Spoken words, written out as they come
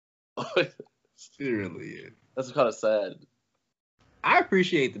It really is. That's kind of sad. I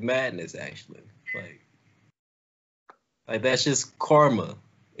appreciate the madness, actually. Like that's just karma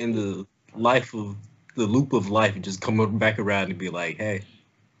in the loop of life, and just come back around and be like, hey,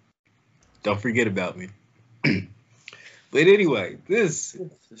 don't forget about me. But anyway, this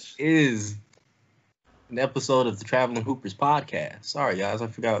is an episode of the Traveling Hoopers podcast. Sorry, guys, I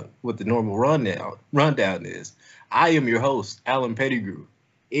forgot what the normal rundown is. I am your host, Alan Pettigrew,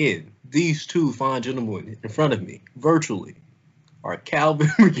 and these two fine gentlemen in front of me, virtually, are Calvin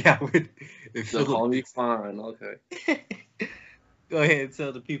McGowan and They'll call Philip me Dixon. fine. Okay. Go ahead and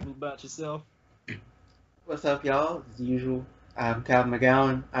tell the people about yourself. What's up, y'all? As usual, I'm Calvin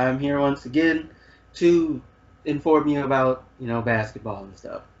McGowan. I'm here once again to inform you about, basketball and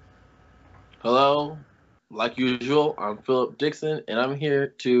stuff. Hello. Like usual, I'm Philip Dixon, and I'm here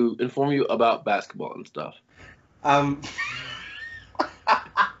to inform you about basketball and stuff.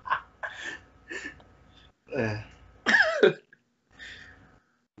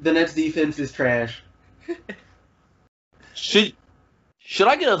 The Nets defense is trash. Should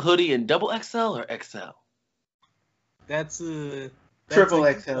I get a hoodie in double XL or XL? That's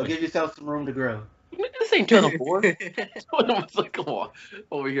triple XL. Give yourself some room to grow. This ain't 2004. Come on,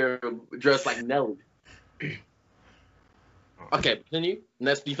 over here dressed like Nelly. Okay, continue.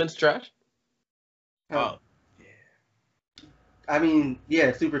 Nets defense trash. Oh, yeah. I mean,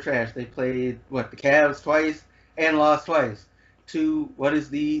 yeah, super trash. They played the Cavs twice and lost twice to one of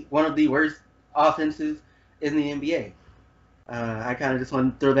the worst offenses in the NBA. I kind of just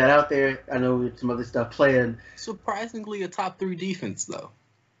want to throw that out there. I know some other stuff playing. Surprisingly, a top 3 defense though.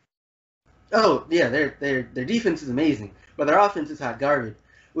 Oh yeah, their defense is amazing, but their offense is hot garbage,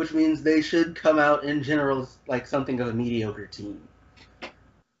 which means they should come out in general like something of a mediocre team.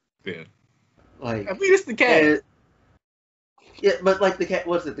 Yeah. Like, I mean, it's the Cavs. Yeah, but like the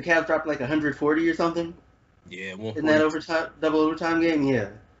Cavs dropped like 140 or something. Yeah, in that double overtime game. Yeah.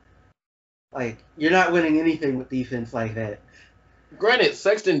 Like, you're not winning anything with defense like that. Granted,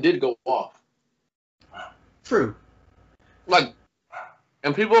 Sexton did go off. True. Like,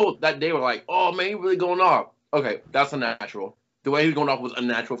 and people that day were like, "Oh man, he really going off." Okay, that's unnatural. The way he was going off was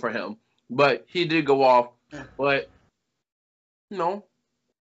unnatural for him, but he did go off. But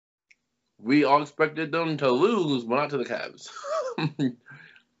we all expected them to lose, but not to the Cavs.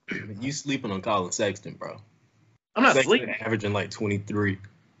 You sleeping on Colin Sexton, bro? I'm not Sexton sleeping. Averaging like 23.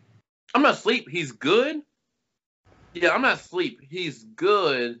 I'm not asleep. He's good. Yeah, I'm not asleep. He's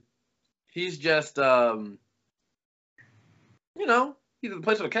good. He's just, he plays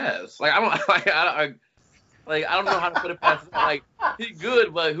for the Cavs. Like, I don't know how to put it past. Like, he's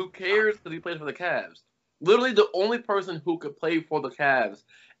good, but who cares? Because he plays for the Cavs. Literally, the only person who could play for the Cavs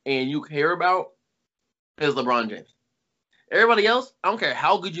and you care about is LeBron James. Everybody else, I don't care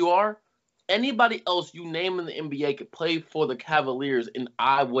how good you are. Anybody else you name in the NBA could play for the Cavaliers, and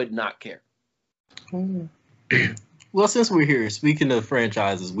I would not care. Well, since we're here, speaking of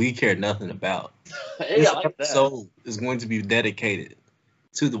franchises we care nothing about, Hey, this I like episode is going to be dedicated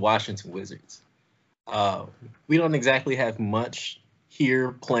to the Washington Wizards. We don't exactly have much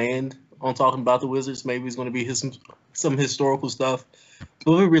here planned on talking about the Wizards. Maybe it's going to be some historical stuff,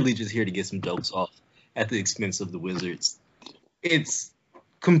 but we're really just here to get some jokes off at the expense of the Wizards. It's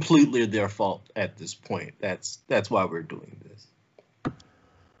completely their fault at this point. That's why we're doing this.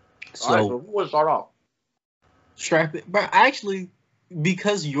 So, all right, so who wants to start off? Strap it, but actually,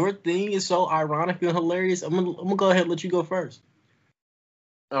 because your thing is so ironic and hilarious, I'm gonna go ahead and let you go first.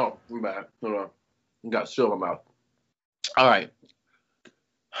 Oh, I'm bad. Hold on, I got still in my mouth. All right.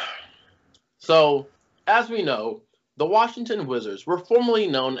 So, as we know, the Washington Wizards were formerly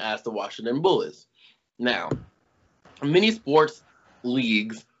known as the Washington Bullets. Now, many sports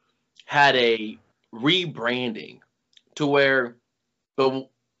leagues had a rebranding to where the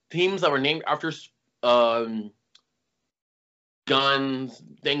teams that were named after guns,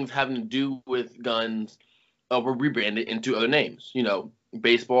 things having to do with guns, were rebranded into other names.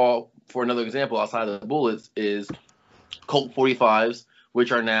 Baseball, for another example, outside of the Bullets, is Colt 45s,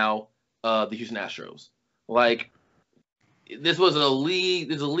 which are now the Houston Astros. Like, this was a league.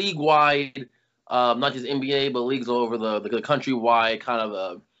 There's a league-wide, not just NBA, but leagues all over the country-wide kind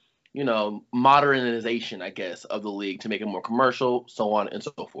of modernization, I guess, of the league to make it more commercial, so on and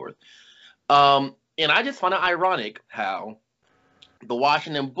so forth. And I just find it ironic how the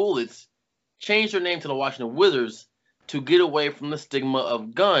Washington Bullets changed their name to the Washington Wizards to get away from the stigma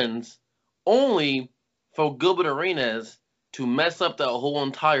of guns, only for Gilbert Arenas to mess up the whole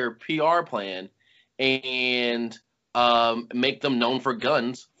entire PR plan and make them known for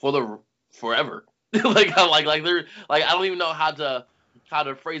guns for forever. like they're like I don't even know how to how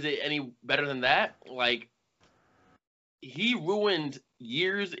to phrase it any better than that. Like, he ruined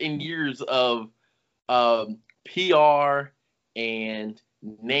years and years of PR and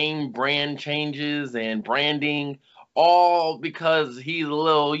name brand changes and branding, all because he's a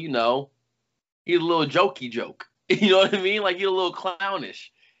little, he's a little jokey joke. You know what I mean? Like, he's a little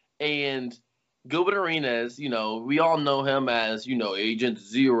clownish. And Gilbert Arenas, we all know him as, Agent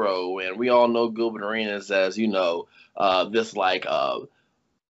Zero, and we all know Gilbert Arenas as, this like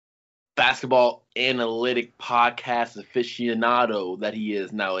basketball analytic podcast aficionado that he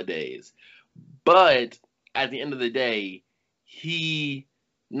is nowadays. But at the end of the day, he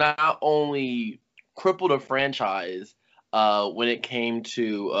not only crippled a franchise when it came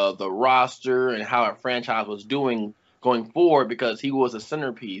to the roster and how a franchise was doing going forward, because he was a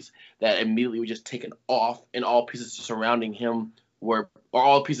centerpiece that immediately was just taken off, and all pieces surrounding him or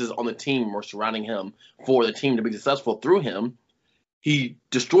all pieces on the team were surrounding him for the team to be successful through him. He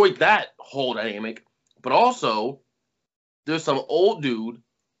destroyed that whole dynamic. But also, there's some old dude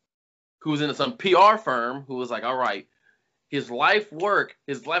who's in some PR firm who was like, all right, his life work,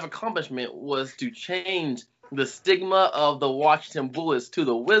 his life accomplishment was to change the stigma of the Washington Bullets to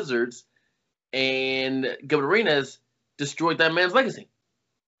the Wizards, and Gilbert Arenas destroyed that man's legacy.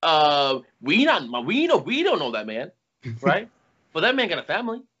 We don't know that man, right? But that man got a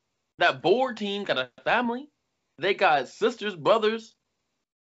family. That board team got a family. They got sisters, brothers,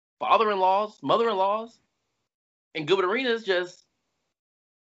 father-in-laws, mother-in-laws, and Gilbert Arenas just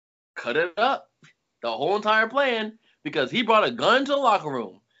cut it up, the whole entire plan, because he brought a gun to the locker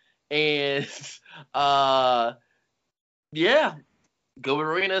room. And yeah,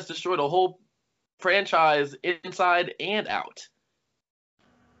 Gilbert Arenas destroyed a whole franchise inside and out.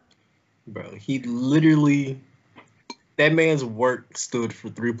 Bro, he literally, that man's work stood for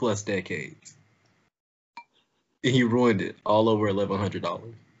 3+ decades. And he ruined it all over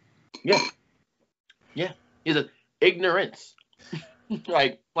 $1,100. Yeah. He's an ignorance.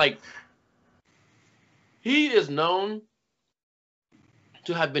 like he is known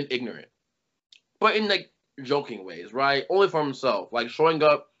to have been ignorant, but in like joking ways, right? Only for himself, like showing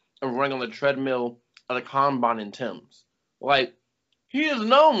up and running on the treadmill at a combine in Tim's. Like, he is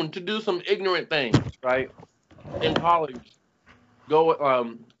known to do some ignorant things, right? In college,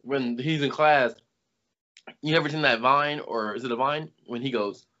 when he's in class, you ever seen that Vine, or is it a Vine, when he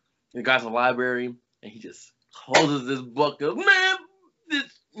goes, the guy's in the library and he just closes this book up, man, this,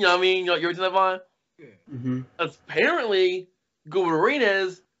 you know what I mean? You ever seen that Vine? Yeah. Mm-hmm. Apparently, Gilbert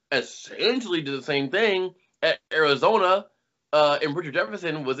Arenas essentially did the same thing at Arizona, and Richard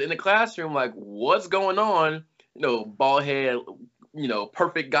Jefferson was in the classroom like, what's going on? Bald head,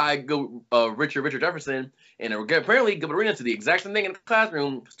 perfect guy, Richard Jefferson. And apparently, Gilbert Arenas did the exact same thing in the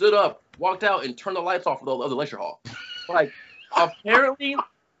classroom, stood up, walked out, and turned the lights off for the other lecture hall. Like, apparently,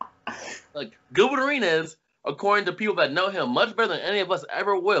 like, Gilbert Arenas, according to people that know him much better than any of us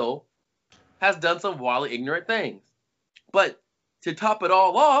ever will, has done some wildly ignorant things. But to top it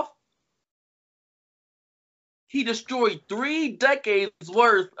all off, he destroyed 3 decades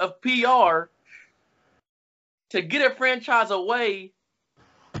worth of PR to get a franchise away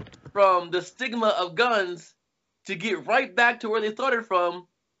from the stigma of guns to get right back to where they started from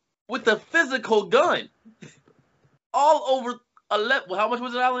with a physical gun. All over 11. How much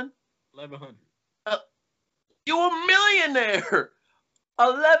was it, Alan? $1,100. You a millionaire.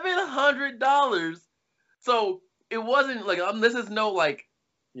 $1,100. So it wasn't like this is no like,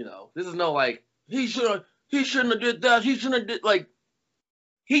 this is no like he shouldn't have did that. He shouldn't have did, like,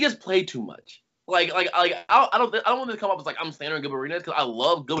 he just played too much. I don't want to come up as like I'm slandering Gilbert Arenas, because I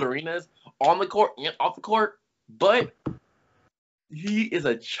love Gilbert Arenas on the court and off the court, but he is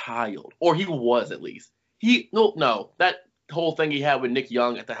a child, or he was at least. That whole thing he had with Nick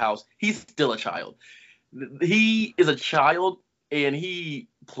Young at the house, he's still a child. He is a child, and he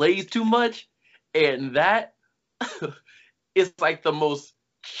plays too much, and that is like the most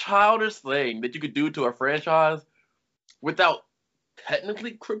childish thing that you could do to a franchise without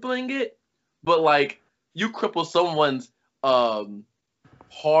technically crippling it, but like you cripple someone's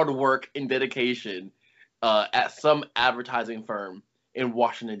hard work and dedication at some advertising firm in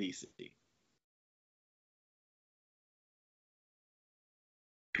Washington, D.C.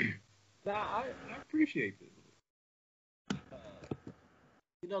 Nah, I appreciate this.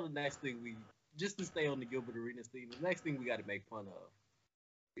 The next thing just to stay on the Gilbert Arenas theme, the next thing we got to make fun of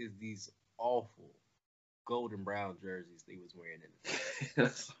is these awful golden brown jerseys they was wearing in the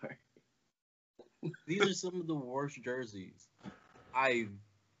Sorry. These are some of the worst jerseys I've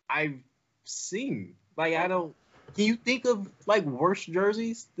seen. Like, can you think of like worse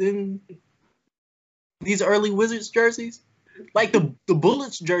jerseys than these early Wizards jerseys? Like the the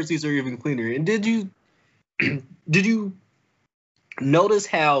Bullets jerseys are even cleaner. And did you notice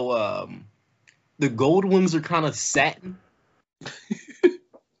how the gold ones are kind of satin?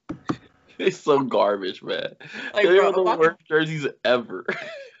 It's so garbage, man. Like, They're bro, the worst jerseys ever.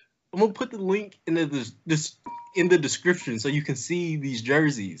 I'm gonna put the link in the description so you can see these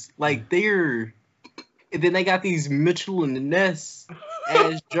jerseys. Like, they're, and then they got these Mitchell and Ness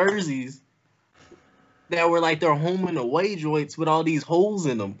as jerseys that were like their home and away joints with all these holes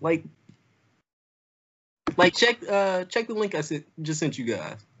in them. Like check the link I just sent you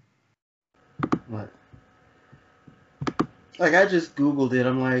guys. What? Like, I just Googled it.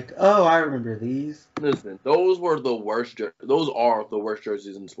 I'm like, oh, I remember these. Listen, those are the worst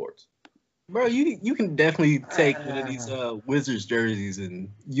jerseys in sports. Bro, you can definitely take one of these Wizards jerseys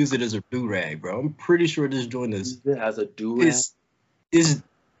and use it as a do-rag, bro. I'm pretty sure this joint is... It has a do-rag?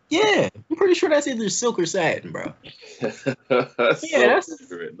 Yeah, I'm pretty sure that's either silk or satin, bro. That's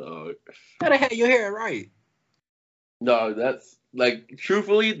accurate, dog. Gotta have your hair right. No, that's, like,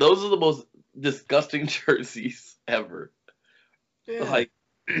 truthfully, those are the most disgusting jerseys ever. Yeah. Like,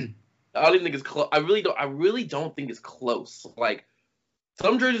 I don't even think it's close. I really don't think it's close. Like,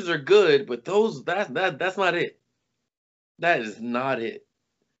 some jerseys are good, but that's not it. That is not it.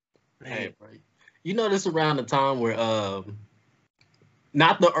 Hey, bro. You know this around the time where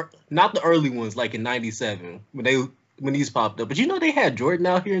not the early ones like in '97 when these popped up, but you know they had Jordan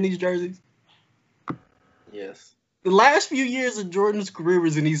out here in these jerseys. Yes. The last few years of Jordan's career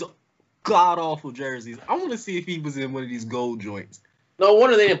was in these god awful jerseys. I want to see if he was in one of these gold joints. No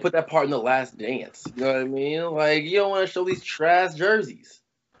wonder they didn't put that part in The Last Dance. You know what I mean? Like, you don't want to show these trash jerseys.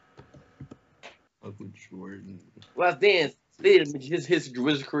 Uncle Jordan. Last Dance, they didn't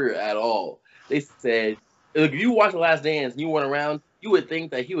his career at all. They said, if you watch The Last Dance and you went around, you would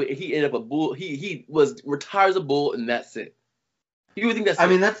think that he ended up a bull. He was retired as a bull, and that's it. You would think that's. I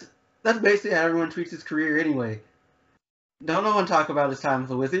mean, that's basically how everyone treats his career anyway. Don't no one talk about his time with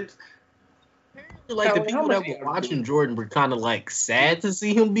the Wizards. Like, the people that were watching Jordan were kind of like sad to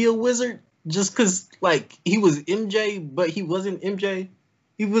see him be a Wizard, just because like he was MJ, but he wasn't MJ.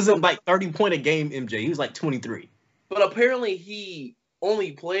 He wasn't like 30-point a game MJ. He was like 23. But apparently he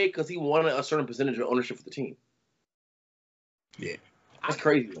only played because he wanted a certain percentage of ownership for the team. Yeah, that's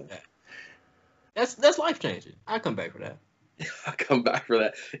crazy. That's life changing. I come back for that. I come back for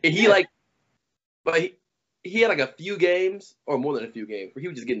that. And he but he had like a few games or more than a few games where he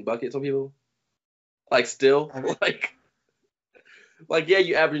was just getting buckets on people. Like, still, like, yeah,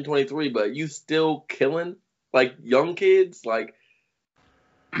 you averaging 23, but you still killing, like, young kids. Like,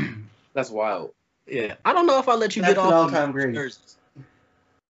 that's wild. Yeah, I don't know if I let you That's get off. An all-time great. Jerseys.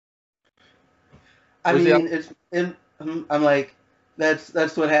 I mean, I'm like,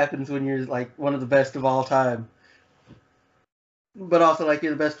 that's what happens when you're like one of the best of all time. But also, like,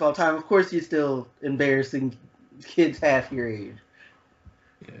 you're the best of all time. Of course, you're still embarrassing kids half your age.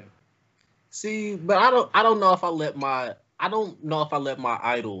 Yeah. See, but I don't know if I let my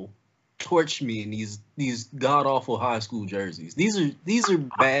idol torch me in these god awful high school jerseys. These are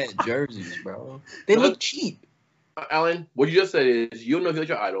bad jerseys, bro. They look cheap. Alan, what you just said is you don't know if you're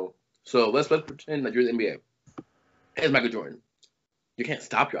your idol. So let's pretend that you're the NBA. It's Michael Jordan. You can't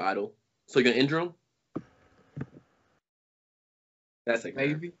stop your idol. So you're gonna injure him? That's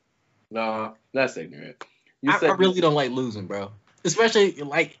ignorant. Maybe. No, that's ignorant. I really don't like losing, bro. Especially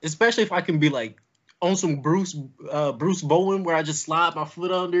if I can be like on some Bruce Bowen where I just slide my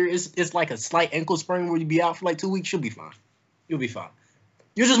foot under. It's like a slight ankle sprain where you be out for like 2 weeks. You'll be fine. You'll be fine.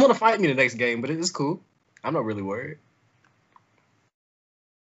 You just want to fight me the next game, but it's cool. I'm not really worried.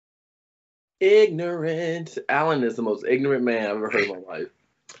 Ignorant. Alan is the most ignorant man I've ever heard in my life.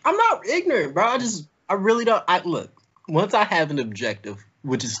 I'm not ignorant, bro. I really don't. Look, once I have an objective,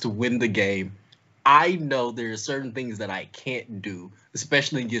 which is to win the game, I know there are certain things that I can't do,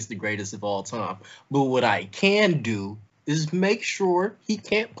 especially against the greatest of all time. But what I can do is make sure he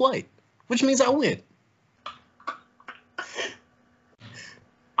can't play, which means I win.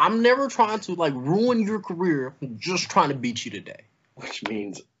 I'm never trying to like ruin your career. I'm just trying to beat you today. Which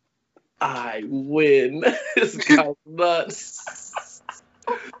means I win. This guy's nuts.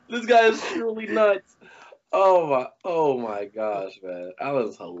 This guy is truly nuts. Oh my gosh, man.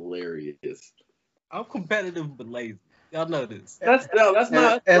 Alan's hilarious. I'm competitive but lazy. Y'all know this. That's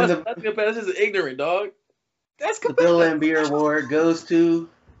not competitive. That's just ignorant, dog. That's competitive. The Bill Laimbeer Award goes to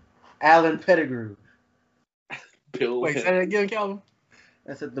Alan Pettigrew. Wait, say that again, Calvin.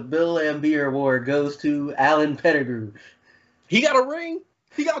 I said the Bill Laimbeer Award goes to Alan Pettigrew. He got a ring?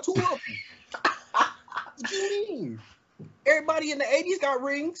 He got 2 of them. What you mean? Everybody in the 80s got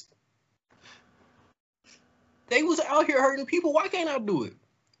rings. They was out here hurting people. Why can't I do it?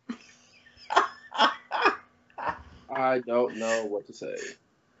 I don't know what to say.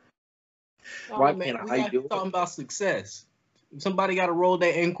 Why can't I do it? Talking about success. If somebody got to roll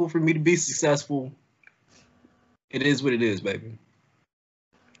their ankle for me to be successful, it is what it is, baby.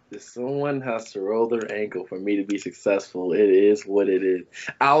 If someone has to roll their ankle for me to be successful, it is what it is.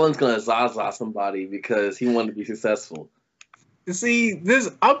 Alan's gonna Zaza somebody because he wanted to be successful. See,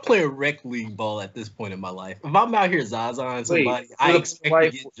 I'm playing rec league ball at this point in my life. If I'm out here Zazaing somebody, I expect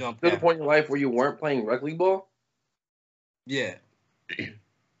to get jumped. There's a point in your life where you weren't playing rec league ball? Yeah.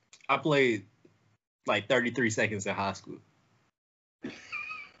 I played like 33 seconds in high school.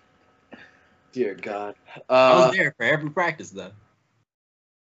 Dear God. I was there for every practice, though.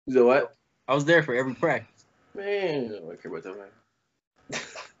 You know what? I was there for every practice. Man, I don't care about that, man.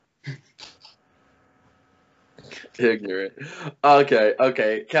 Ignorant.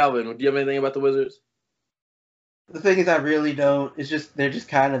 Okay. Calvin, do you have anything about the Wizards? The thing is, I really don't. It's just they're just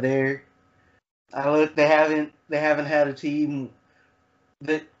kind of there. They haven't had a team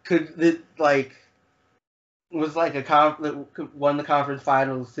that was like that won the conference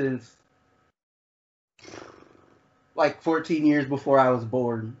finals since like 14 years before I was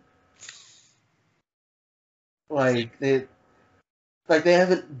born. Like they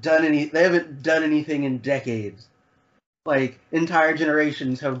haven't done anything in decades. Like entire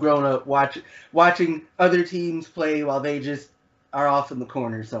generations have grown up watching other teams play while they just are off in the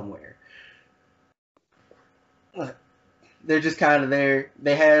corner somewhere. They're just kind of there.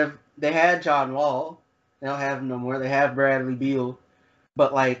 They had John Wall. They don't have him no more. They have Bradley Beal,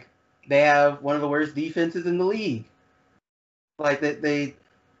 but like they have one of the worst defenses in the league. Like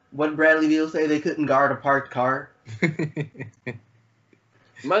what did Bradley Beal say? They couldn't guard a parked car.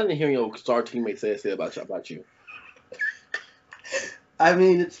 Imagine hearing your star teammate say about you. I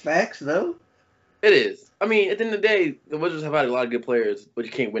mean, it's facts though. It is. I mean, at the end of the day, the Wizards have had a lot of good players, but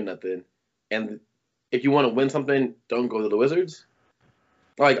you can't win nothing. And if you want to win something, don't go to the Wizards.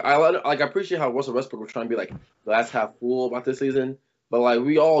 I appreciate how Russell Westbrook was trying to be like glass half full about this season, but like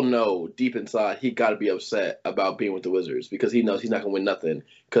we all know deep inside he got to be upset about being with the Wizards because he knows he's not gonna win nothing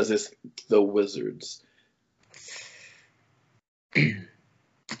because it's the Wizards.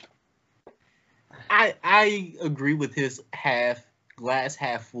 I agree with his glass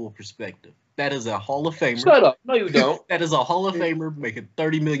half full perspective. That is a Hall of Famer. Shut up! No, you don't. That is a Hall of Famer making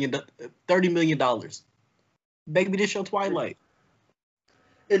 $30 million. Baby, this your Twilight.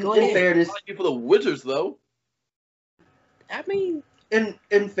 In fairness, for the Wizards though. I mean, in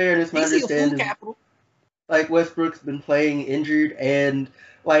fairness, my understanding is like Westbrook's been playing injured, and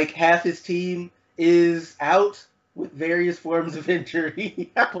like half his team is out with various forms of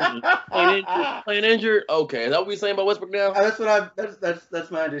injury. playing injured. Okay, is that what we're saying about Westbrook now?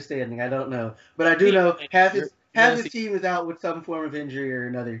 That's my understanding. I don't know, but I do know half his team is out with some form of injury or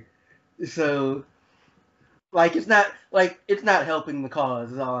another. So, like it's not helping the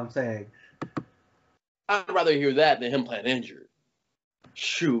cause. Is all I'm saying. I'd rather hear that than him playing injured.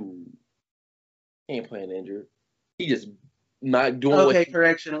 Shoot, he ain't playing injured. He just not doing. Okay,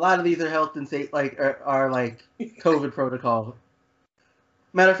 correction. A lot of these are health and safety, are like COVID protocol.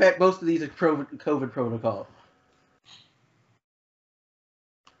 Matter of fact, most of these are COVID protocol.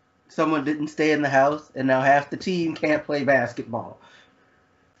 Someone didn't stay in the house, and now half the team can't play basketball.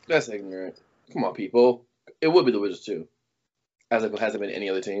 That's ignorant. Come on, people. It would be the Wizards too, as it hasn't been any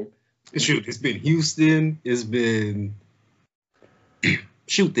other team. Shoot, it's been Houston. It's been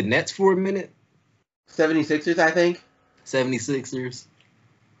the Nets for a minute. 76ers, I think. 76ers.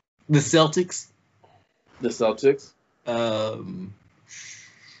 The Celtics.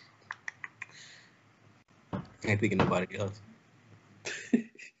 Can't think of nobody else.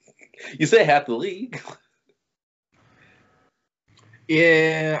 You say half the league.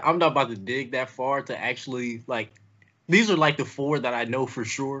 Yeah, I'm not about to dig that far to actually like. These are like the four that I know for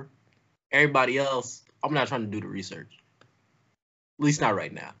sure. Everybody else, I'm not trying to do the research. At least not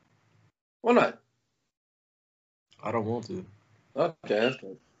right now. Why not? I don't want to. Okay, that's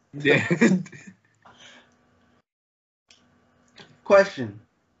good. Yeah. Question.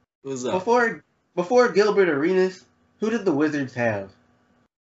 What's up? Before Gilbert Arenas, who did the Wizards have?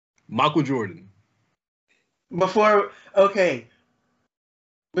 Michael Jordan. But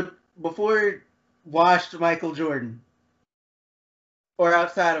before washed Michael Jordan. Or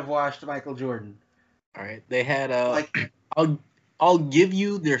outside of washed Michael Jordan. All right. They had I'll give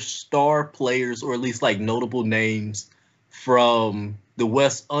you their star players, or at least like notable names from the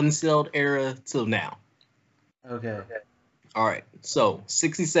West Unseld era till now. Okay. All right. So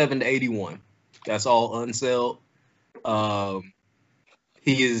 67 to 81. That's all Unseld.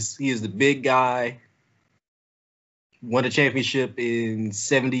 He is the big guy. won a championship in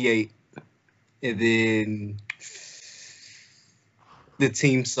 '78, and then the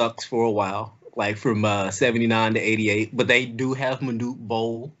team sucks for a while, like from '79 to '88. But they do have Manute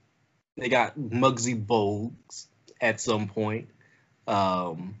Bol. They got Muggsy Bogues at some point.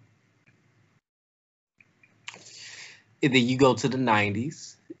 And then you go to the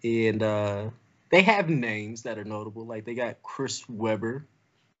 '90s, and they have names that are notable. Like they got Chris Webber.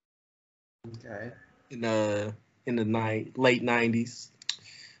 Okay. In the late '90s.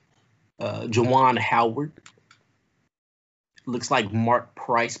 Juwan Howard. Looks like Mark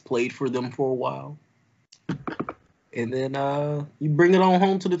Price played for them for a while. And then you bring it on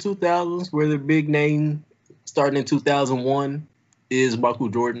home to the 2000s, where the big name starting in 2001 is Michael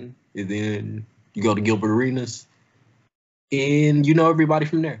Jordan. And then you go to Gilbert Arenas. And you know everybody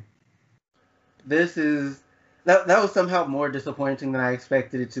from there. That was somehow more disappointing than I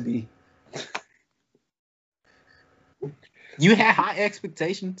expected it to be. You had high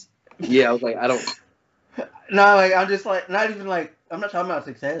expectations. Yeah, I was like, I don't. No, like I'm just like not even like I'm not talking about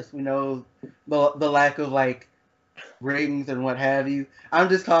success. We know the lack of like rings and what have you. I'm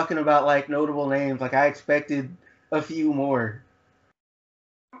just talking about like notable names. Like I expected a few more.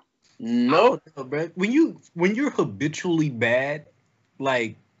 No, bro. When you're habitually bad,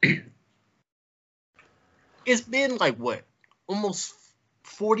 like it's been like what, almost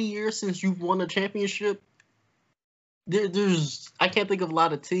 40 years since you've won a championship. There's I can't think of a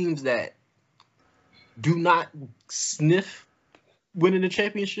lot of teams that do not sniff winning a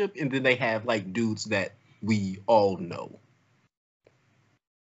championship, and then they have like dudes that we all know.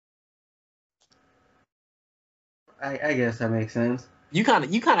 I guess that makes sense. You kind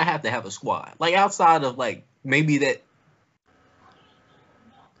of have to have a squad, like outside of like maybe that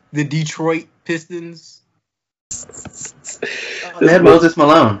the Detroit Pistons. They had Moses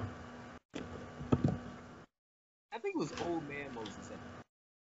Malone. I think it was old man Moses.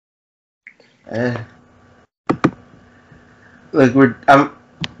 Like I'm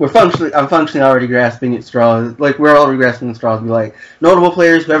functionally already grasping at straws. Like we're already grasping at straws. Be like notable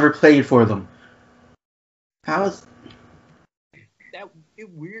players who ever played for them. How is that? It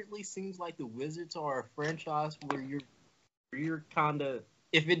weirdly seems like the Wizards are a franchise where you're kind of,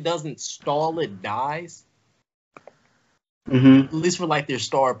 if it doesn't stall, it dies. Mm-hmm. At least for like their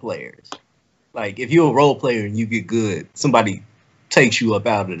star players. Like if you're a role player and you get good, somebody takes you up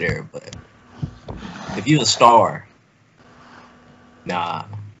out of there. But if you're a star, nah,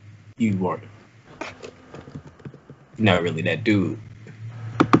 you weren't. You're not really that dude.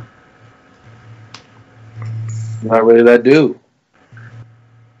 Not really that dude.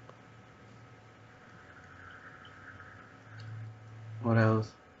 What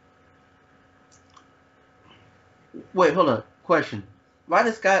else? Wait, hold up. Question. Why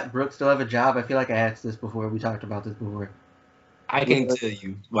does Scott Brooks still have a job? I feel like I asked this before. We talked about this before. I can't tell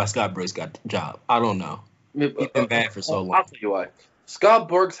you why Scott Brooks got the job. I don't know. He's been bad for so long. I'll tell you why. Scott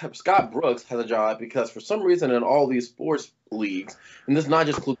Brooks has a job because for some reason in all these sports leagues, and this not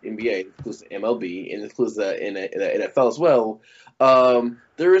just includes the NBA, it includes the MLB, and it includes the NFL as well,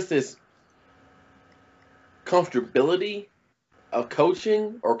 there is this comfortability of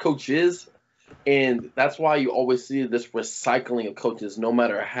coaching or coaches, and that's why you always see this recycling of coaches, no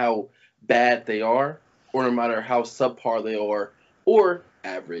matter how bad they are, or no matter how subpar they are, or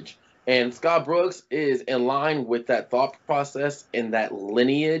average. And Scott Brooks is in line with that thought process and that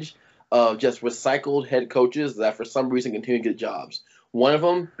lineage of just recycled head coaches that for some reason continue to get jobs. One of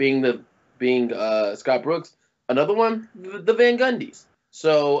them being Scott Brooks, another one the Van Gundys.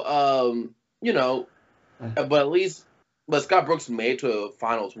 So but Scott Brooks made it to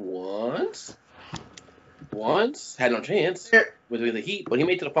finals once, had no chance with the Heat, but he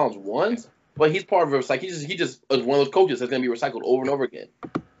made it to the finals once. But he's part of it. Like he just is one of those coaches that's gonna be recycled over and over again.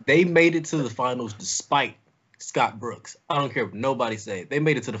 They made it to the finals despite Scott Brooks. I don't care what nobody say. They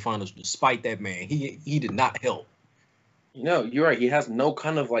made it to the finals despite that man. He did not help. You know, you're right. He has no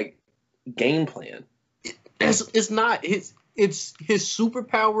kind of like game plan. It's not his. It's his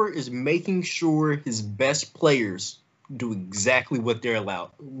superpower is making sure his best players do exactly what they're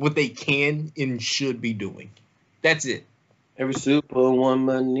allowed, what they can and should be doing. That's it. Every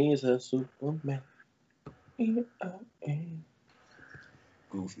superwoman needs a Superman.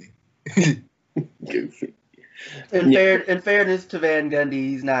 Goofy. Goofy. In fairness to Van Gundy,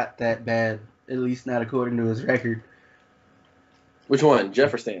 he's not that bad. At least not according to his record. Which one,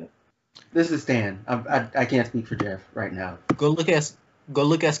 Jeff or Stan? This is Stan. I can't speak for Jeff right now. Go look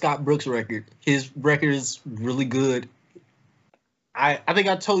at Scott Brooks' record. His record is really good. I think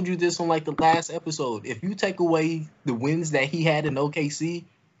I told you this on like the last episode. If you take away the wins that he had in OKC,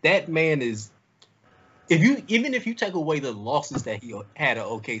 that man is even if you take away the losses that he had at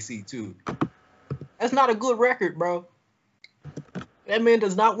OKC too, that's not a good record, bro. That man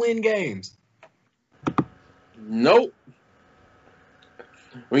does not win games. Nope.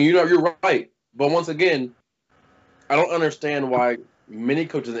 I mean, you're right. But once again, I don't understand why many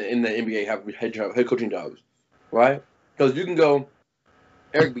coaches in the NBA have head coaching jobs, right? Because you can go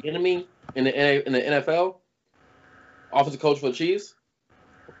Eric Bieniemy in the NFL, offensive coach for the Chiefs.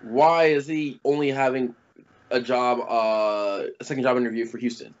 Why is he only having a second job interview for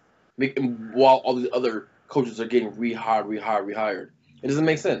Houston, while all these other coaches are getting rehired? It doesn't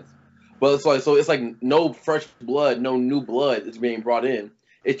make sense. But it's like no fresh blood, no new blood is being brought in.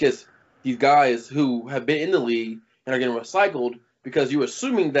 It's just these guys who have been in the league and are getting recycled because you're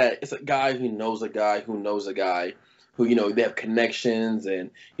assuming that it's a guy who knows a guy who knows a guy who, they have connections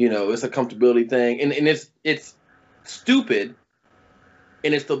and, it's a comfortability thing. And it's stupid.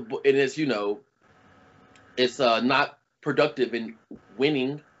 And it's not productive in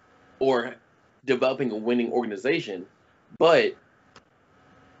winning or developing a winning organization. But,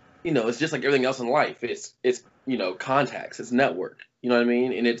 it's just like everything else in life. It's contacts, it's network. You know what I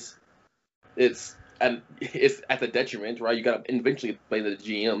mean? And it's at the detriment, right? You got to eventually play the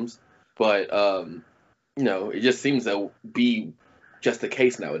GMs, but it just seems to be just the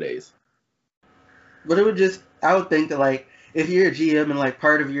case nowadays. But I would think that like if you're a GM and like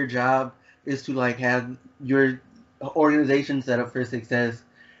part of your job is to like have your organization set up for success,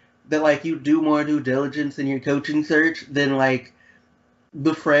 that like you do more due diligence in your coaching search than like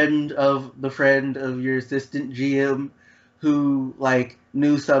the friend of your assistant GM who like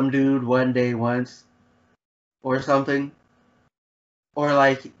knew some dude one day once or something. Or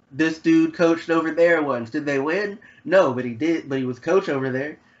like this dude coached over there once. Did they win? No, but he did. But he was coach over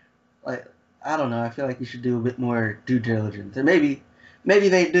there. Like, I don't know. I feel like you should do a bit more due diligence. And maybe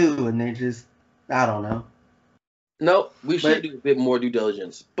they do, and they just, I don't know. No, we should do a bit more due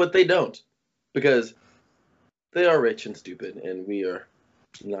diligence, but they don't, because they are rich and stupid, and we are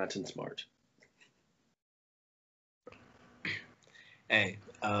not and smart. Hey,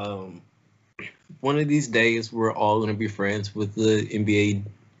 one of these days we're all gonna be friends with the NBA,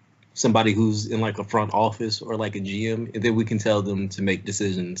 somebody who's in like a front office or like a GM, and then we can tell them to make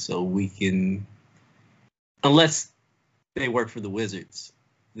decisions so we can, unless they work for the Wizards,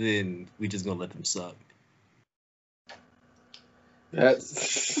 then we just gonna let them suck.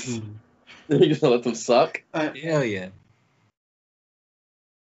 That's you're just gonna let them suck? Hell yeah.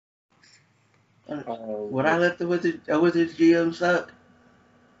 Would I let a Wizards GM suck?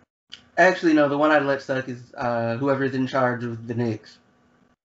 Actually, no. The one I'd let suck is whoever's in charge of the Knicks.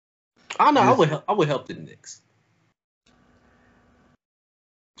 I know. I would help the Knicks.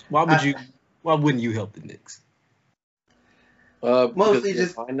 Why wouldn't you help the Knicks? Mostly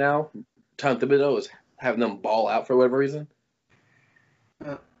just fine now. Tom Thibodeau is having them ball out for whatever reason.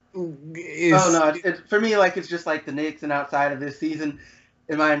 For me, like it's just like the Knicks, and outside of this season,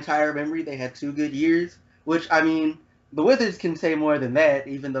 in my entire memory, they had 2 good years. Which I mean, the Wizards can say more than that,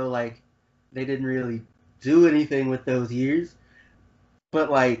 even though like they didn't really do anything with those years. But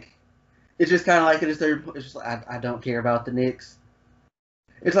like, it's just kind of like it's just like, I don't care about the Knicks.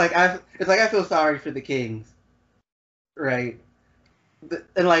 It's like I feel sorry for the Kings, right?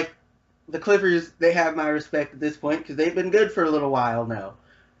 And like the Clippers, they have my respect at this point because they've been good for a little while now.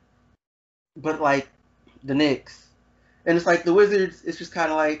 But like the Knicks, and it's like the Wizards, it's just kind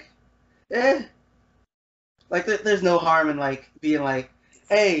of like, like there's no harm in like being like,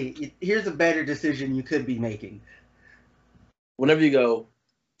 hey, here's a better decision you could be making. Whenever you go,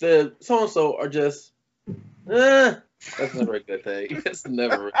 the so and so are just, that's never a good thing. That's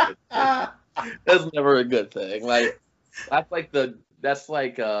never a good thing. That's never a good thing. Like that's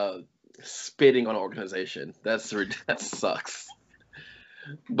like spitting on an organization. That sucks.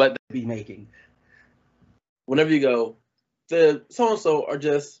 But be making. Whenever you go, the so and so are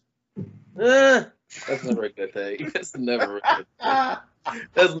just, that's never a good thing. That's never a good thing.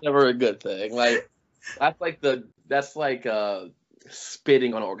 That's never a good thing. Like that's like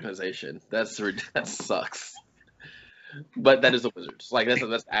spitting on an organization. That sucks. But that is the Wizards. Like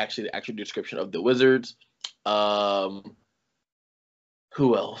that's actually the actual description of the Wizards. Who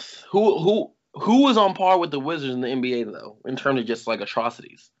else? Who is on par with the Wizards in the NBA though, in terms of just like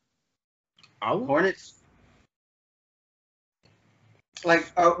atrocities? Hornets. Like,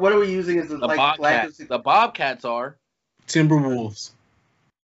 what are we using as like Bobcats? The Bobcats are Timberwolves.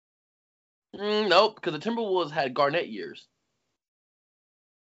 Nope, because the Timberwolves had Garnett years.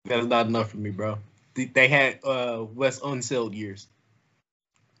 That's not enough for me, bro. They had Wes Unseld years.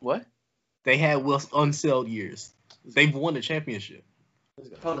 What? They had Wes Unseld years. They've won a championship.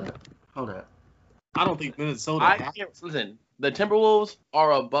 Hold up. I don't think Minnesota. I can't listen. The Timberwolves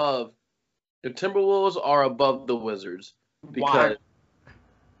are above. The Timberwolves are above the Wizards because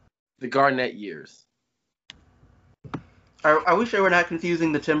the Garnett years. Are we sure we're not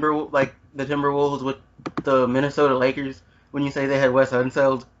confusing the Timberwolves with the Minnesota Lakers when you say they had Wes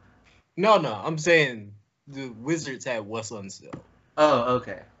Unseld? No, I'm saying the Wizards had Wes Unseld. Oh,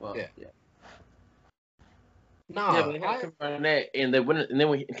 okay. Well, Yeah. No, yeah, but they had Kevin Garnett, and then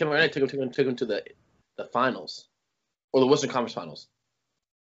Kevin Garnett took him to the finals or the Western Conference Finals.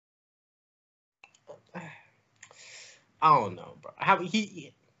 I don't know, bro. How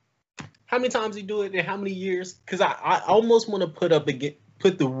many times he do it in how many years? Because I almost want to put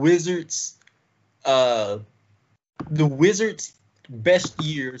the Wizards best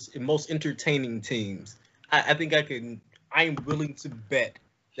years and most entertaining teams. I think I am willing to bet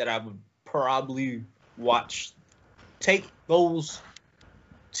that I would probably take those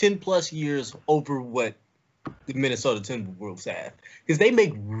 10 plus years over what the Minnesota Timberwolves have, because they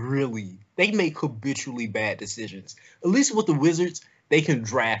make habitually bad decisions. At least with the Wizards, they can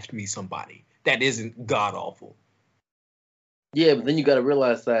draft me somebody that isn't god awful. Yeah, but then you got to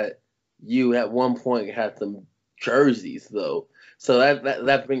realize that you at one point had some jerseys though, so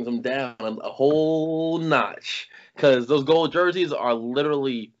that brings them down a whole notch, because those gold jerseys are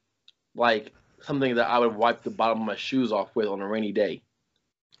literally like something that I would wipe the bottom of my shoes off with on a rainy day.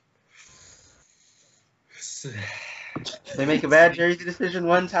 They make a bad jersey decision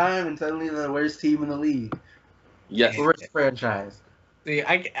one time, and suddenly they're the worst team in the league. Yes, worst franchise. See,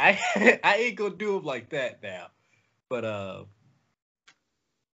 I ain't gonna do them like that now, but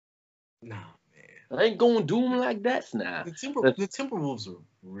nah, man, I ain't gonna do them like that now. The Timberwolves are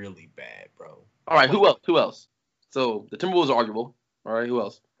really bad, bro. All right, who else? So the Timberwolves are arguable. All right, who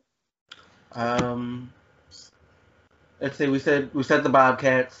else? Let's say we said the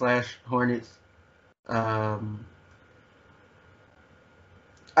Bobcats / Hornets.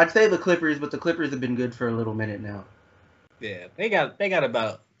 I'd say the Clippers, but the Clippers have been good for a little minute now. Yeah, they got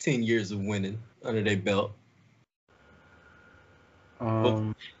about 10 years of winning under their belt.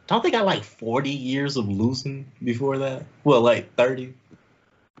 Don't they got like 40 years of losing before that? Well, like 30.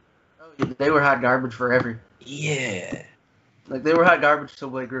 Oh, they were hot garbage forever. Yeah. Like, they were hot garbage till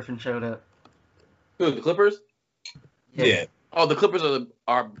Blake Griffin showed up. Who, the Clippers? Yeah. Oh, the Clippers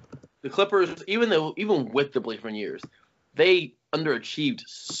are the Clippers. Even with the Blake Griffin years, they underachieved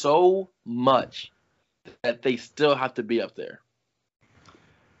so much that they still have to be up there.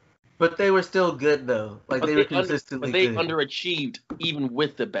 But they were still good though. Like, they were consistently good. But they underachieved even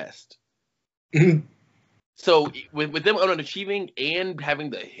with the best. So with them underachieving and having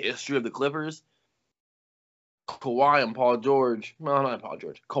the history of the Clippers, Kawhi and Paul George, no, not Paul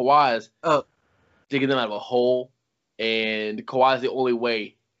George, Kawhi's digging them out of a hole, and Kawhi's the only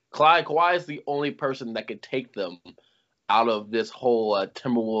way. Kawhi is the only person that could take them out of this whole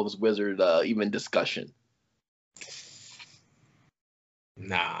Timberwolves Wizard even discussion.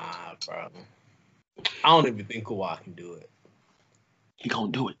 Nah, bro. I don't even think Kawhi can do it. He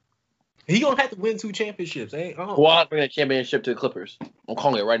gonna do it. He gonna have to win 2 championships. Kawhi bring a championship to the Clippers. I'm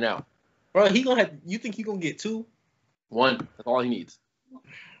calling it right now. Bro, you think he gonna get 2? 1. That's all he needs.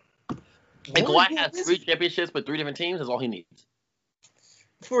 And Kawhi has 3 championships with 3 different teams. That's all he needs.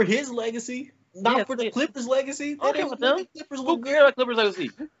 For his legacy, not for the Clippers' legacy. I don't care about them. Who cares about Clippers'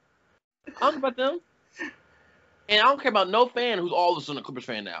 legacy? I don't care about them. And I don't care about no fan who's all of a sudden a Clippers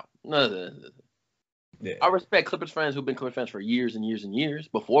fan now. No. Yeah. I respect Clippers fans who've been Clippers fans for years and years and years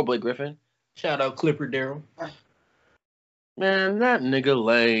before Blake Griffin. Shout out Clipper Daryl. Man, that nigga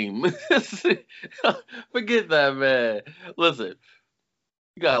lame. Forget that, man. Listen,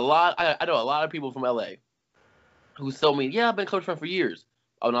 you got a lot. I know a lot of people from LA who tell me, "Yeah, I've been a Clippers fan for years."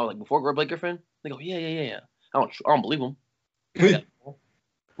 Oh, and I was like, "Before Blake Griffin?" They go, "Yeah." I don't believe them.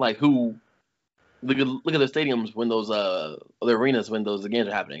 Like who? Look at the stadiums when those the arenas when those games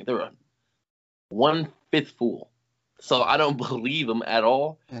are happening. They're 1/5 full. So I don't believe them at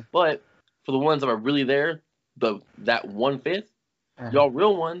all. But for the ones that are really there, that 1/5, y'all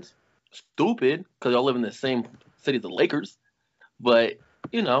real ones, stupid because y'all live in the same city as the Lakers. But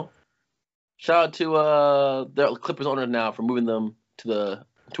shout out to their Clippers owner now for moving them to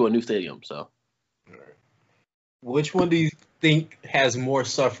a new stadium. So, which one do you think has more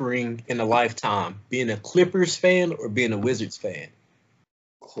suffering in a lifetime, being a Clippers fan or being a Wizards fan?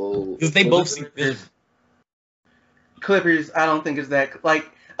 Because they both see Clippers. I don't think it's that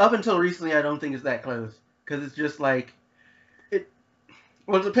up until recently. I don't think it's that close because it's just like it.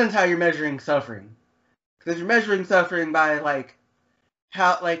 Well, it depends how you're measuring suffering. Because you're measuring suffering by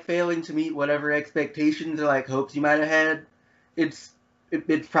how failing to meet whatever expectations or hopes you might have had. It's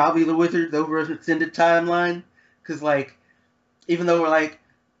it's probably the Wizards over an extended timeline. Because, like, even though we're like,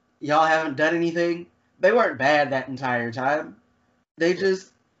 y'all haven't done anything, they weren't bad that entire time. They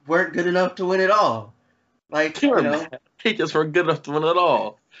just weren't good enough to win it all. Like, you know, They just weren't good enough to win at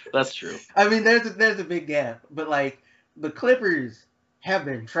all. That's true. I mean, there's a big gap, but like the Clippers have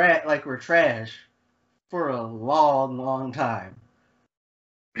been were trash for a long, long time.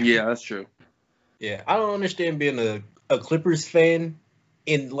 Yeah, that's true. Yeah, I don't understand being a Clippers fan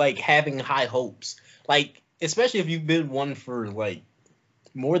and like having high hopes. Like, especially if you've been one for like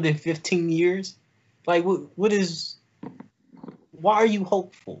more than 15 years. Like, why are you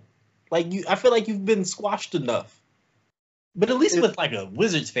hopeful? Like, I feel like you've been squashed enough. But at least with like a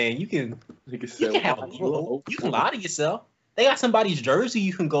Wizards fan, you can have a little hope. You can lie to yourself. They got somebody's jersey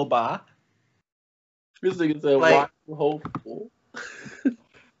you can go buy. This nigga said, Like- why are you hopeful?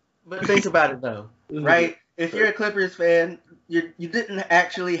 But think about it though, right? If you're a Clippers fan, you didn't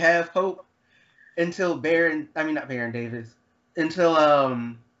actually have hope until not Baron Davis, until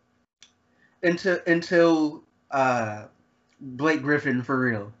Blake Griffin for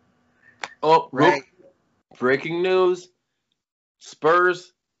real. Oh, Right. Breaking news.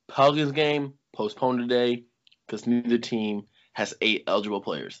 Spurs Pelicans game postponed today because neither team has 8 eligible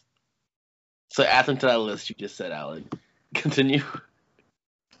players. So add them to that list you just said, Alan. Continue.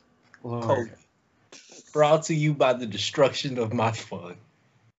 Lord. Brought to you by the destruction of my fun.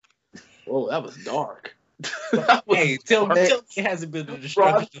 Oh, that was dark. Hey, tell me dark. it hasn't been the Brought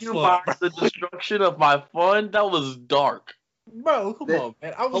destruction to of you fun, by the destruction of my fun. That was dark. bro. Come on,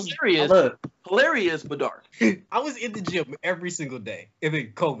 man. Hilarious, but dark. I was in the gym every single day, and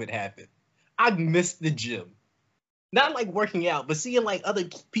then COVID happened. I missed the gym. Not like working out, but seeing like other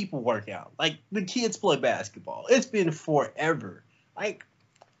people work out. Like the kids play basketball. It's been forever. Like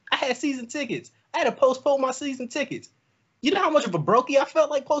I had season tickets. I had to postpone my season tickets. You know how much of a brokey I felt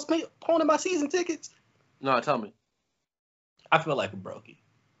like postponing my season tickets? No, tell me. I feel like a brokey.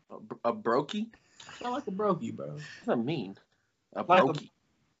 A brokey? I feel like a brokey, bro. What does that mean? A Like a- brokey.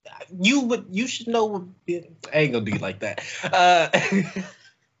 You should know. I ain't gonna do you like that. I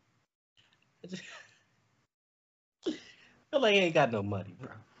feel like I ain't got no money, bro.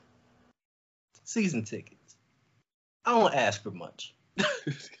 Season tickets. I don't ask for much. I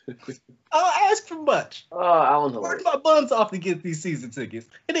don't ask for much. Oh, Alan's Work hilarious. my buns off to get these season tickets,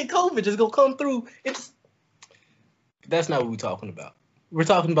 and then COVID just gonna come through. That's not what we're talking about. We're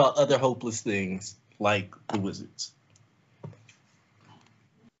talking about other hopeless things like the Wizards.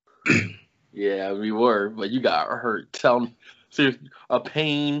 Yeah, we were, but you got hurt. Seriously, a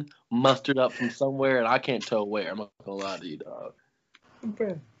pain mustered up from somewhere, and I can't tell where. I'm not gonna lie to you, dog.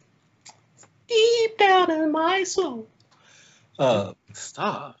 Deep down in my soul.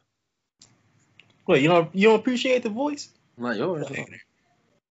 Stop. What, you don't appreciate the voice? Not yours.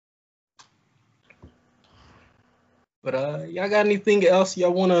 But y'all got anything else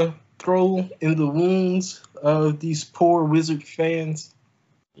y'all want to throw in the wounds of these poor Wizard fans?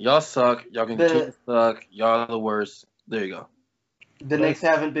 Y'all suck. Y'all can continue to suck. Y'all are the worst. There you go. The Knicks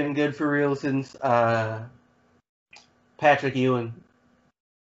haven't been good for real since Patrick Ewing.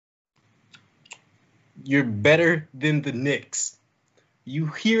 You're better than the Knicks. You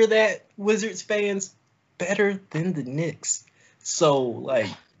hear that, Wizards fans? Better than the Knicks. So, like,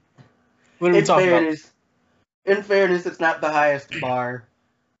 what are we talking about? In fairness, it's not the highest bar.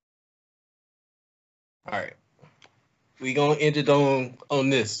 All right. We going to end it on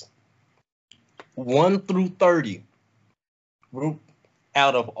this. 1 through 30.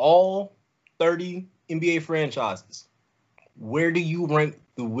 Out of all 30 NBA franchises, where do you rank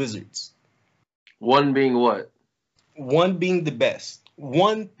the Wizards? 1 being what? 1 being the best.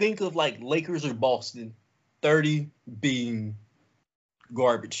 1, think of like Lakers or Boston. 30 being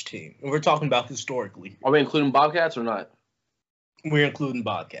garbage team. And we're talking about historically. Are we including Bobcats or not? We're including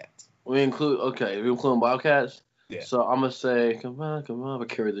Bobcats. We include Bobcats. Yeah. So I'm gonna say, come on, but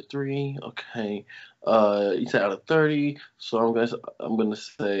carry the 3. Okay. You said out of 30, so I'm gonna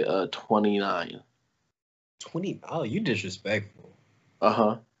say 29. 20. Oh, you disrespectful.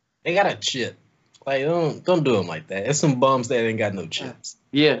 Uh-huh. They got a chip. Like, don't do them like that. It's some bums that ain't got no chips.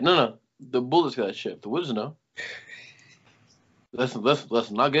 Yeah, no. The Bullets got a chip. The Wizards no.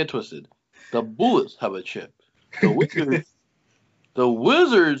 Let's not get twisted. The Bullets have a chip. The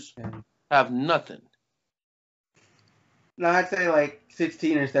Wizards have nothing. No, I'd say like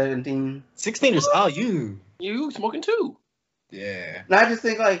 16 or 17. 16ers. Oh, you. You smoking too. Yeah. No, I just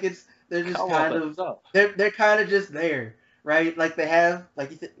think like they're just Come kind on, of up. they're kind of just there, right? Like they have,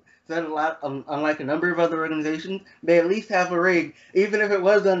 like you said a lot, unlike a number of other organizations, they at least have a ring, even if it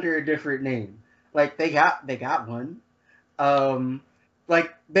was under a different name. Like they got one.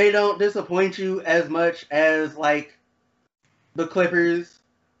 like they don't disappoint you as much as like the Clippers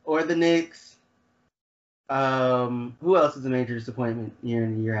or the Knicks. Who else is a major disappointment year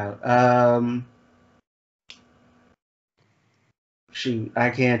in and year out? Shoot, I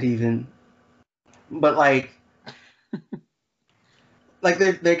can't even. But like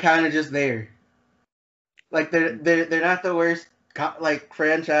they're kind of just there. Like they're not the worst like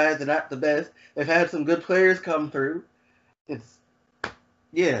franchise. They're not the best. They've had some good players come through. It's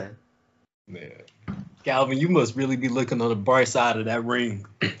yeah. Man. Calvin, you must really be looking on the bright side of that ring,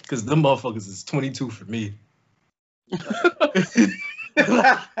 because them motherfuckers is 22 for me.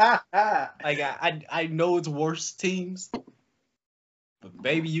 Like I know it's worse teams, but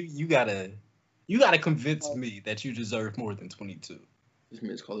baby, you gotta convince me that you deserve more than 22. This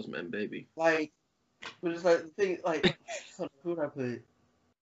man's call this man baby. Like, but it's like the thing. Like, who would I put?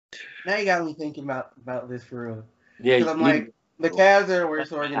 Now you got me thinking about this for real. Yeah, Because I'm like, the Cavs are a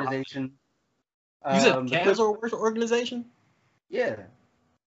worse organization. You said the Cavs are a worse organization? Yeah.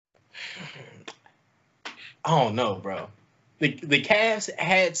 I don't know, bro. The Cavs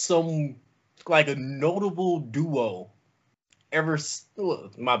had some, like, a notable duo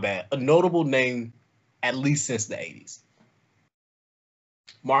my bad, a notable name at least since the 80s.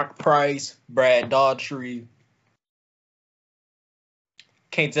 Mark Price, Brad Daughtry.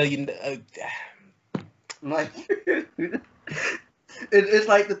 Can't tell you. Like, it's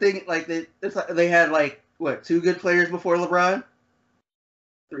like the thing, like it's like they had like what 2 good players before LeBron,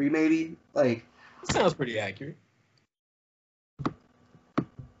 3 maybe. Like, that sounds pretty accurate.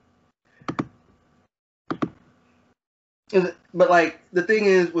 But like the thing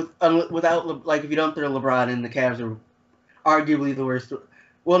is, without like if you don't throw LeBron in, the Cavs are arguably the worst.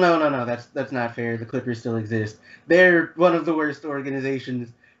 Well, no, that's not fair. The Clippers still exist. They're one of the worst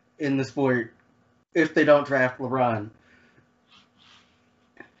organizations in the sport if they don't draft LeBron.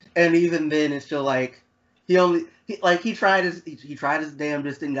 And even then, it's still like he tried his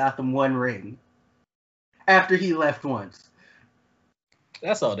damnedest and got them 1 ring after he left once.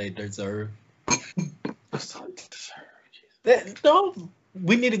 That's all they deserve. That's all they deserve. No,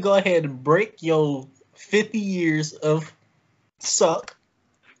 we need to go ahead and break your 50 years of suck,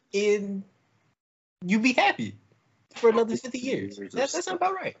 and you be happy for another 50 years. That sounds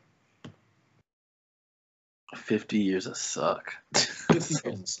about right. 50 years of suck. 50 years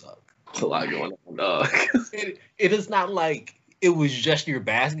of suck. That's a lot going on, dog. It is not like it was just your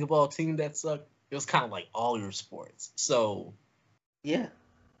basketball team that sucked. It was kind of like all your sports. So, yeah.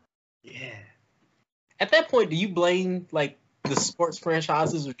 At that point, do you blame like the sports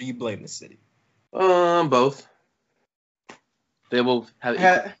franchises or do you blame the city? Both. They will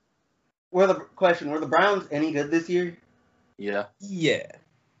have. Were the Browns any good this year? Yeah. Yeah.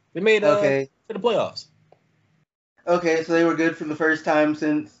 They made to the playoffs. Okay, so they were good for the first time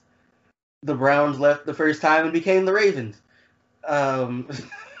since the Browns left the first time and became the Ravens.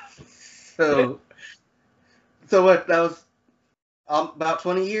 So what? That was about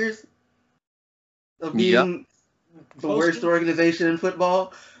 20 years of being the worst organization in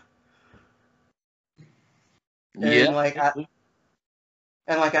football. And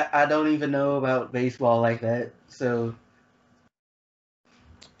I don't even know about baseball like that. So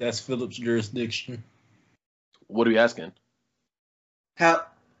that's Phillips' jurisdiction. What are you asking? What's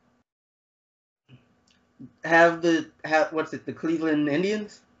it? The Cleveland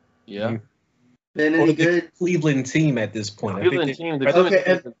Indians? Yeah. Been any good? The Cleveland team at this point. The Cleveland Indians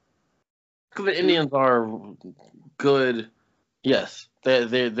are good. Yes,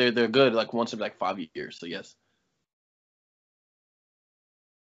 they're good. Like once in like 5 years. So yes.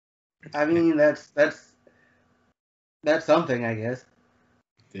 I mean that's something, I guess.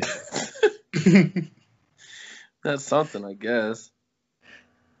 Yeah. That's something, I guess.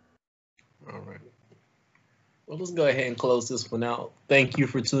 All right. Well, let's go ahead and close this one out. Thank you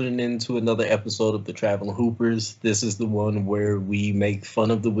for tuning in to another episode of the Traveling Hoopers. This is the one where we make fun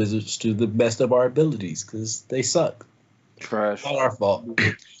of the Wizards to the best of our abilities because they suck. Trash. Not our fault.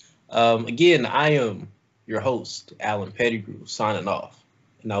 Again, I am your host, Alan Pettigrew, signing off.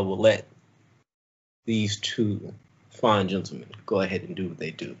 And I will let these 2 fine gentlemen go ahead and do what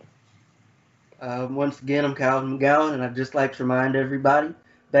they do. Once again, I'm Calvin McGowan, and I'd just like to remind everybody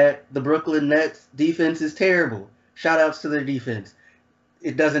that the Brooklyn Nets defense is terrible. Shout outs to their defense.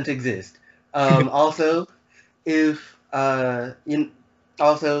 It doesn't exist. Also, you can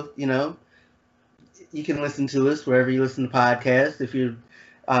listen to us wherever you listen to podcasts. If you're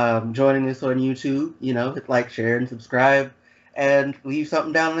joining us on YouTube, hit like, share, and subscribe, and leave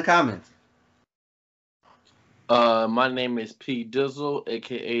something down in the comments. My name is P Dizzle,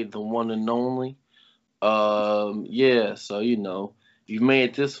 aka the one and only. So you've made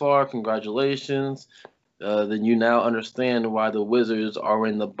it this far, congratulations. Then you now understand why the Wizards are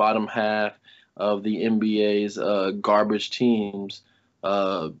in the bottom half of the NBA's garbage teams.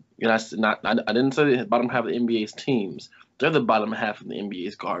 And I didn't say the bottom half of the NBA's teams. They're the bottom half of the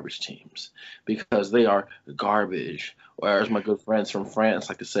NBA's garbage teams because they are garbage, or as my good friends from France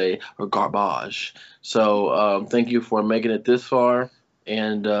like to say, or garbage. So thank you for making it this far,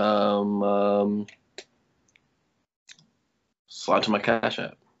 and slide to my Cash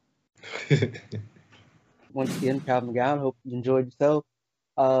App. Once again, Calvin McGowan, hope you enjoyed yourself.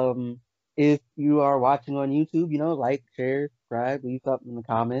 If you are watching on YouTube, like, share, subscribe, leave something in the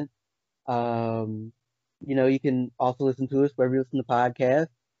comments. You can also listen to us wherever you listen to podcasts. If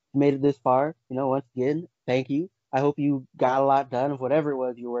you made it this far, once again, thank you. I hope you got a lot done of whatever it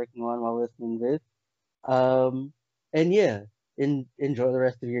was you were working on while listening to this. And yeah, enjoy the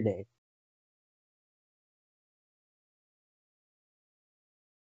rest of your day.